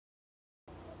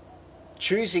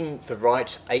Choosing the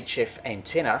right HF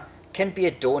antenna can be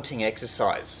a daunting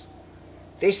exercise.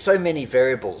 There's so many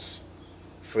variables.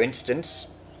 For instance,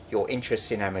 your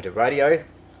interest in amateur radio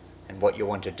and what you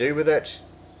want to do with it,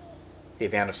 the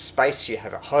amount of space you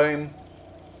have at home,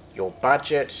 your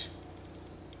budget,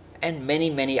 and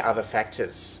many other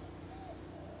factors.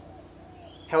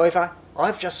 However,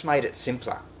 I've just made it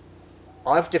simpler.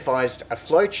 I've devised a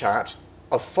flowchart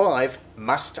of 5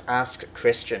 must-ask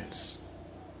questions.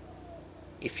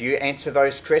 If you answer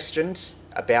those questions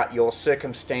about your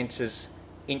circumstances,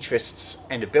 interests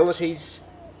and abilities,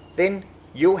 then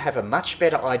you'll have a much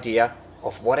better idea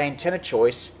of what antenna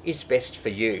choice is best for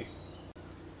you.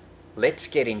 Let's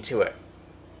get into it.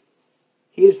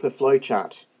 Here's the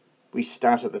flowchart. We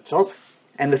start at the top,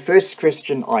 and the first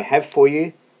question I have for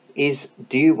you is,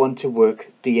 do you want to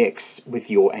work DX with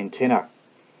your antenna?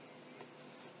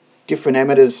 Different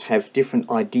amateurs have different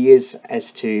ideas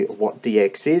as to what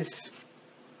DX is.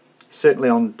 Certainly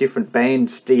on different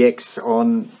bands, DX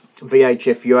on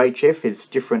VHF UHF is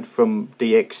different from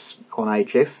DX on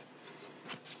HF.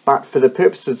 But for the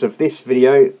purposes of this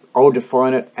video, I'll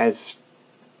define it as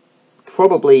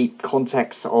probably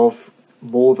contacts of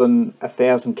more than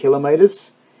 1,000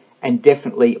 kilometers and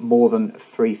definitely more than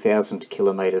 3,000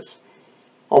 kilometers.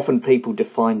 Often people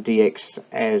define DX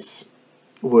as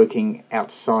working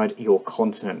outside your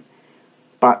continent.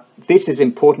 But this is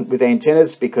important with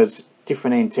antennas because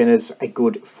different antennas are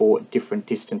good for different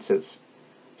distances.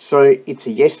 So it's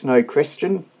a yes/no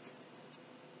question.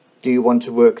 Do you want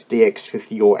to work DX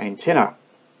with your antenna?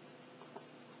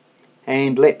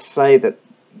 And let's say that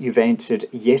you've answered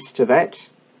yes to that.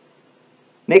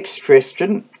 Next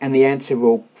question, and the answer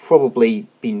will probably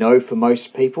be no for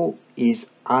most people, is,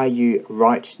 are you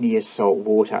right near salt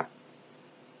water?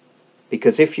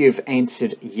 Because if you've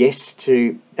answered yes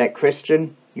to that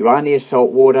question, you are near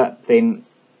salt water, then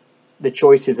the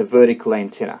choice is a vertical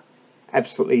antenna.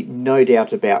 Absolutely no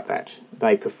doubt about that.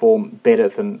 They perform better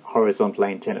than horizontal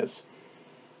antennas.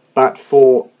 But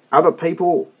for other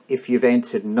people, if you've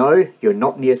answered no, you're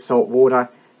not near salt water,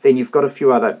 then you've got a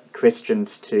few other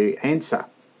questions to answer.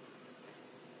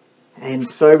 And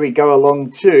so we go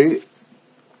along to,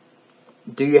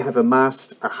 do you have a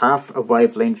mast a half a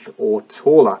wavelength or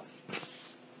taller?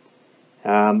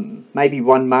 Maybe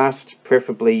one mast,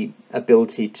 preferably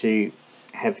ability to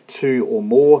have 2 or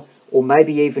more, or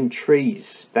maybe even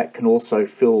trees that can also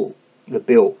fill the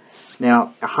bill.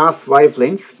 Now, a half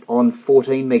wavelength on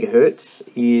 14 megahertz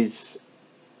is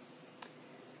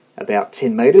about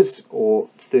 10 meters or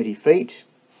 30 feet.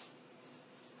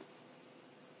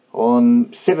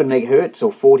 On 7 megahertz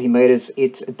or 40 meters,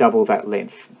 it's double that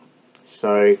length.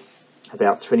 So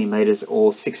about 20 meters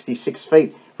or 66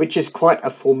 feet, which is quite a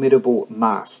formidable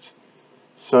mast.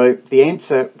 So the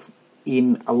answer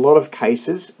in a lot of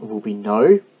cases will be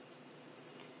no.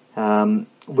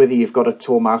 Whether you've got a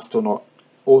tall mast or not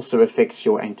also affects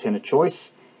your antenna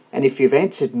choice. And if you've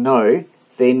answered no,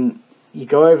 then you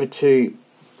go over to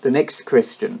the next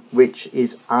question, which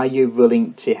is, are you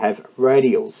willing to have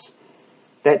radials?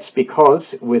 That's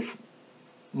because with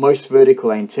most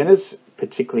vertical antennas,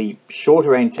 particularly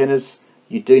shorter antennas,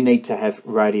 you do need to have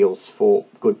radials for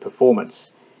good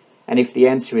performance. And if the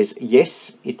answer is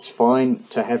yes, it's fine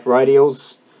to have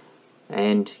radials,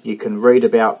 and you can read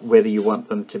about whether you want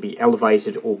them to be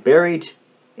elevated or buried.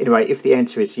 Anyway, if the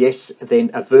answer is yes,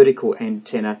 then a vertical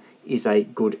antenna is a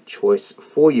good choice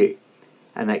for you.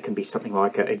 And that can be something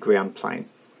like a ground plane,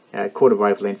 a quarter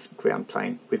wavelength ground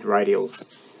plane with radials.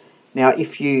 Now,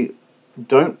 if you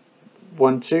don't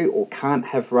want to or can't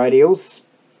have radials,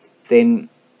 then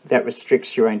that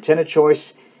restricts your antenna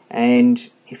choice. And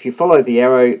if you follow the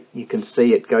arrow, you can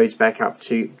see it goes back up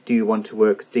to, do you want to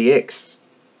work DX?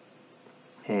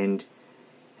 And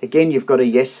again, you've got a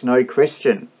yes/no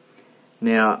question.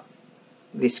 Now,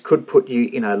 this could put you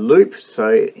in a loop. So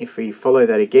if we follow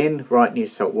that again, right near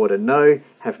saltwater, no.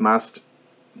 Have mast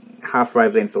half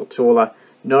wavelength or taller,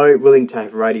 no. Willing to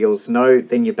have radials, no.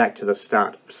 Then you're back to the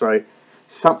start. So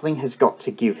something has got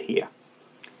to give here.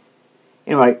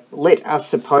 Anyway, let us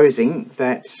supposing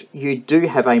that you do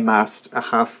have a mast a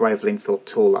half wavelength or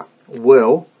taller.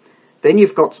 Well, then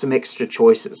you've got some extra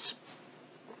choices.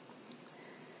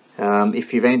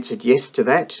 If you've answered yes to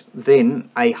that, then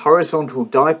a horizontal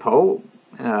dipole,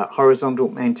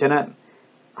 horizontal antenna,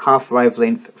 half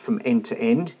wavelength from end to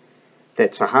end,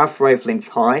 that's a half wavelength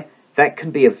high, that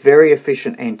can be a very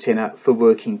efficient antenna for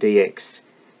working DX.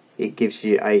 It gives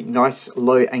you a nice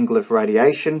low angle of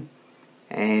radiation,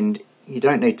 and you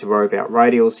don't need to worry about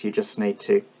radials. You just need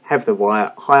to have the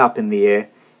wire high up in the air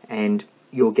and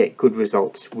you'll get good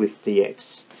results with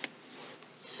DX.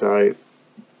 So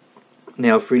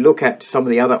Now, if we look at some of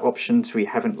the other options we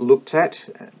haven't looked at,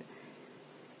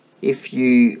 if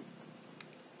you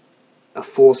are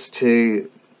forced to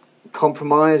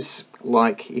compromise,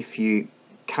 like if you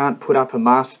can't put up a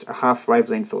mast a half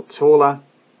wavelength or taller,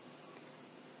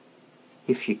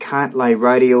 if you can't lay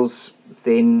radials,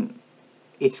 then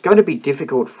it's going to be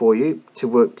difficult for you to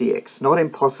work DX. Not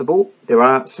impossible. There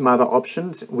are some other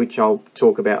options which I'll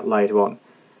talk about later on.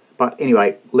 But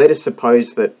anyway, let us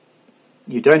suppose that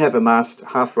you don't have a mast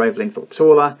half wavelength or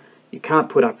taller, you can't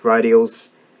put up radials,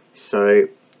 so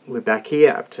we're back here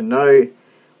up to no,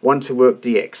 want to work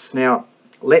DX. Now,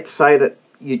 let's say that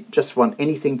you just want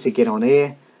anything to get on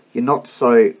air, you're not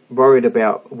so worried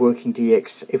about working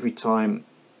DX every time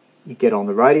you get on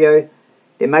the radio.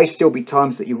 There may still be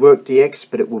times that you work DX,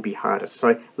 but it will be harder.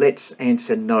 So let's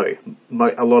answer no.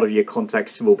 A lot of your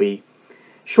contacts will be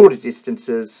shorter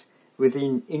distances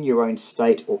in your own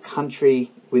state or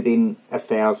country, within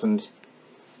 1,000,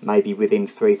 maybe within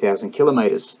 3,000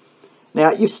 kilometres.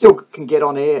 Now, you still can get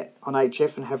on air on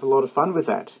HF and have a lot of fun with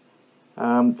that.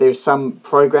 There's some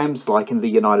programs, like in the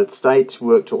United States,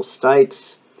 Work to All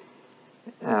States,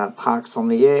 Parks on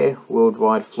the Air,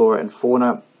 Worldwide Flora and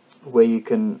Fauna, where you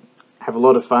can have a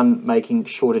lot of fun making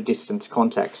shorter distance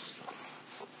contacts.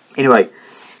 Anyway,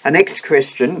 our next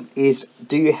question is,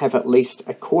 do you have at least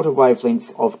a quarter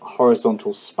wavelength of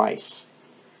horizontal space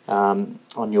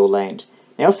on your land?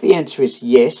 Now, if the answer is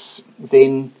yes,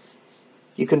 then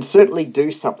you can certainly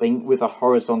do something with a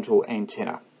horizontal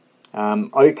antenna.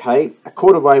 Okay, a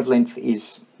quarter wavelength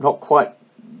is not quite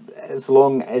as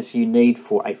long as you need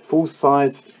for a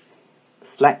full-sized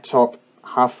flat top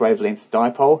half wavelength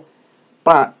dipole,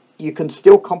 but you can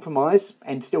still compromise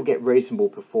and still get reasonable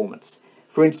performance.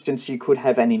 For instance, you could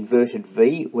have an inverted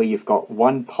V where you've got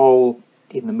one pole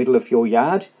in the middle of your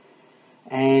yard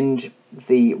and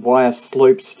the wire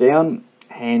slopes down,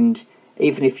 and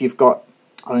even if you've got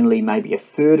only maybe a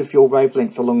third of your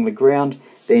wavelength along the ground,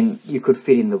 then you could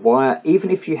fit in the wire,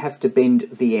 even if you have to bend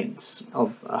the ends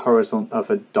of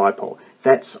a dipole.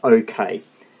 That's okay.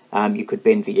 You could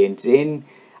bend the ends in.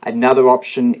 Another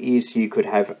option is you could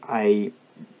have a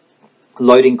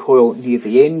loading coil near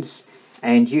the ends,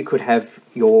 and you could have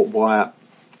your wire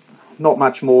not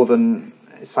much more than,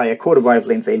 say, a quarter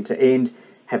wavelength end to end,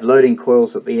 have loading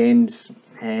coils at the ends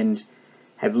and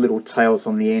have little tails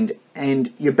on the end,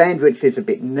 and your bandwidth is a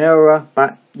bit narrower,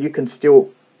 but you can still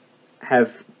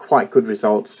have quite good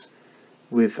results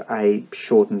with a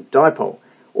shortened dipole.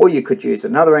 Or you could use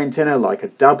another antenna like a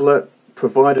doublet,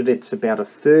 provided it's about a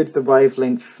third the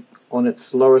wavelength on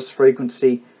its lowest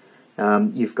frequency.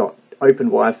 You've got open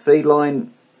wire feed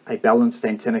line, a balanced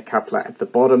antenna coupler at the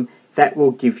bottom. That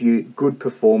will give you good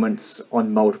performance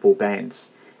on multiple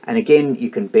bands. And again,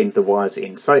 you can bend the wires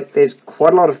in. So there's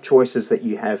quite a lot of choices that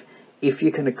you have if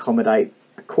you can accommodate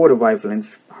a quarter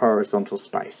wavelength horizontal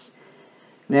space.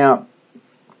 Now,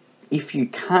 if you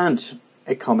can't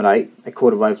accommodate a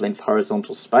quarter wavelength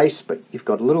horizontal space, but you've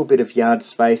got a little bit of yard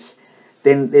space,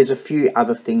 then there's a few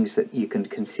other things that you can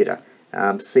consider.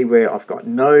 See where I've got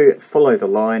no, follow the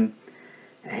line,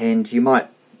 and you might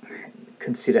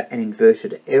consider an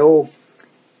inverted L.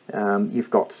 You've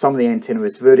got some of the antenna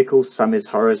is vertical, some is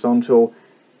horizontal.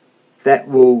 That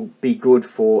will be good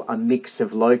for a mix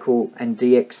of local and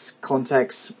DX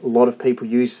contacts. A lot of people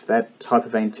use that type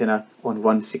of antenna on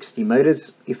 160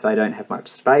 meters if they don't have much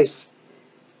space.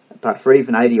 But for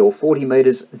even 80 or 40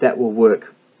 meters, that will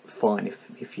work fine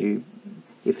if an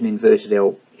inverted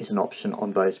L is an option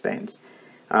on those bands.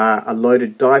 A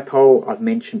loaded dipole, I've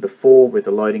mentioned before, with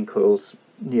the loading coils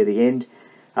near the end.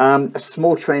 A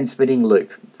small transmitting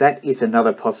loop, that is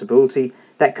another possibility.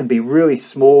 That can be really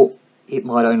small. It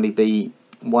might only be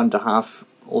 1.5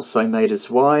 or so meters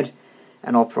wide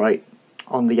and operate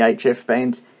on the HF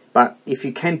band. But if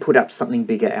you can put up something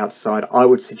bigger outside, I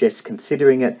would suggest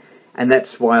considering it. And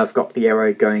that's why I've got the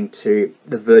arrow going to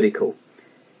the vertical.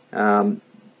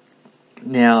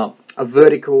 Now, a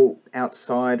vertical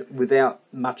outside without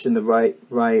much in the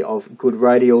way of good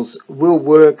radials will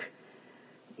work.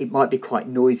 It might be quite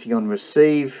noisy on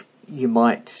receive. You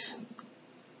might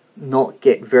not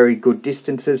get very good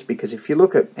distances, because if you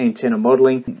look at antenna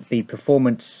modeling, the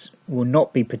performance will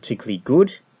not be particularly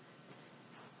good.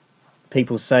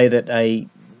 People say that a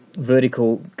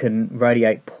vertical can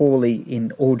radiate poorly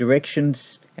in all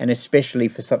directions, and especially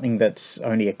for something that's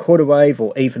only a quarter wave,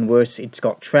 or even worse, it's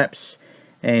got traps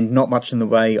and not much in the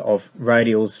way of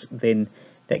radials, then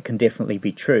that can definitely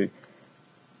be true.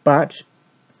 But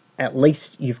at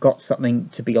least you've got something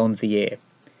to be on the air.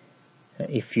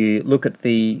 If you look at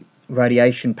the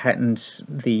radiation patterns,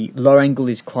 the low angle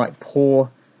is quite poor.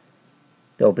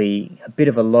 There'll be a bit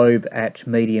of a lobe at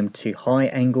medium to high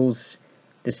angles.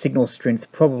 The signal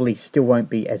strength probably still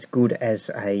won't be as good as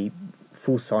a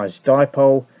full-size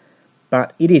dipole,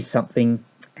 but it is something,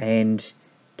 and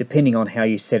depending on how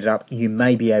you set it up, you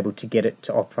may be able to get it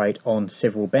to operate on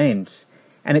several bands.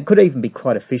 And it could even be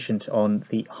quite efficient on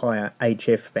the higher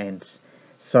HF bands.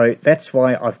 So that's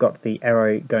why I've got the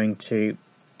arrow going to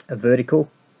a vertical,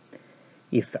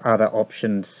 if other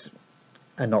options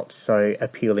are not so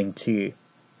appealing to you.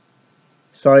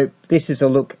 So this is a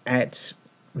look at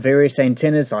various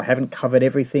antennas. I haven't covered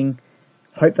everything.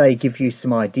 Hope they give you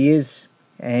some ideas,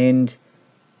 and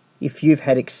if you've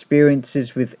had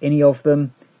experiences with any of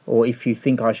them, or if you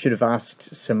think I should have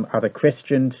asked some other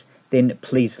questions, then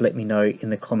please let me know in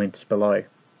the comments below.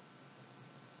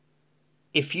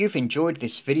 If you've enjoyed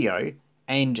this video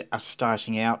and are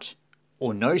starting out,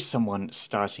 or know someone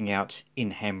starting out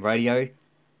in ham radio,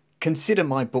 consider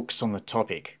my books on the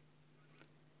topic.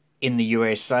 In the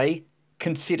USA,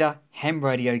 consider Ham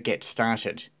Radio Get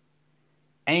Started,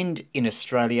 and in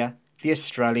Australia, the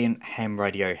Australian Ham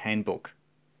Radio Handbook.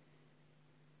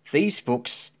 These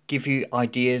books give you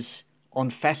ideas on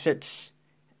facets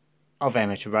of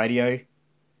amateur radio,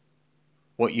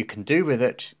 what you can do with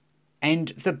it, and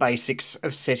the basics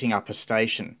of setting up a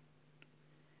station.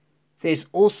 There's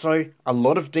also a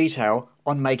lot of detail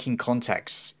on making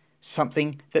contacts,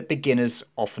 something that beginners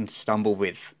often stumble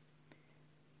with.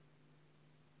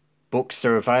 Books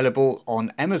are available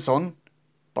on Amazon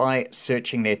by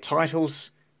searching their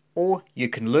titles, or you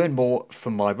can learn more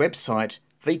from my website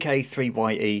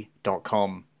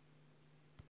vk3ye.com.